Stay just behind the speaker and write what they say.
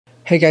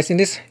Hey guys, in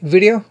this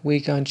video we're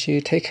going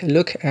to take a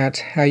look at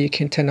how you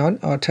can turn on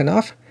or turn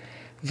off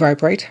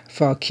Vibrate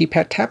for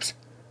keypad taps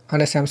on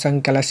the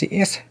Samsung Galaxy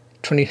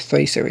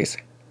S23 series.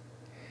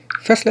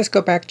 First, let's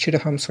go back to the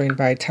home screen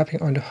by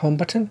tapping on the home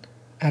button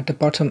at the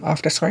bottom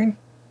of the screen.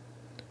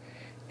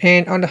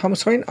 And on the home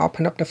screen,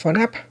 open up the phone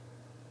app.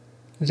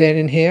 Then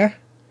in here,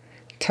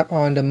 tap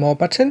on the More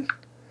button.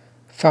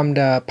 From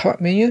the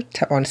pop-up menu,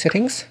 tap on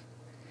Settings.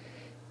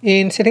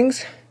 In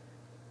Settings,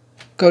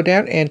 go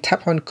down and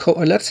tap on Call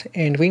Alerts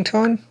and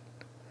Ringtone.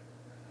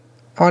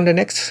 On the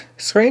next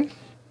screen,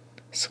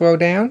 scroll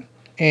down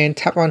and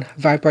tap on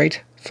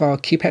Vibrate for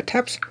keypad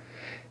taps.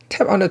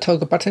 Tap on the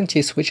toggle button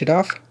to switch it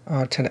off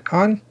or turn it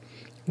on.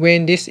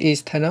 When this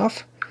is turned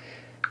off,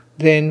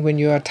 then when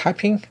you are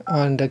typing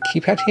on the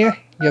keypad here,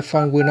 your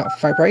phone will not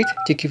vibrate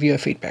to give you a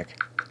feedback.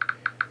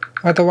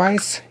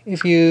 Otherwise,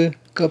 if you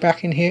go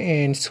back in here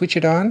and switch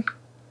it on,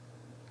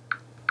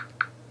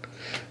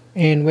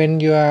 and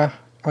when you are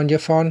on your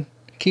phone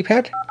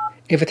keypad,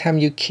 every time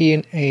you key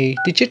in a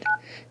digit,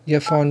 your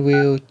phone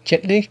will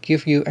gently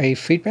give you a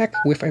feedback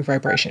with a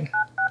vibration.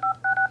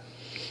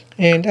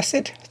 And that's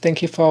it.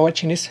 Thank you for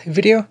watching this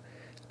video.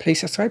 Please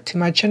subscribe to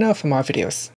my channel for more videos.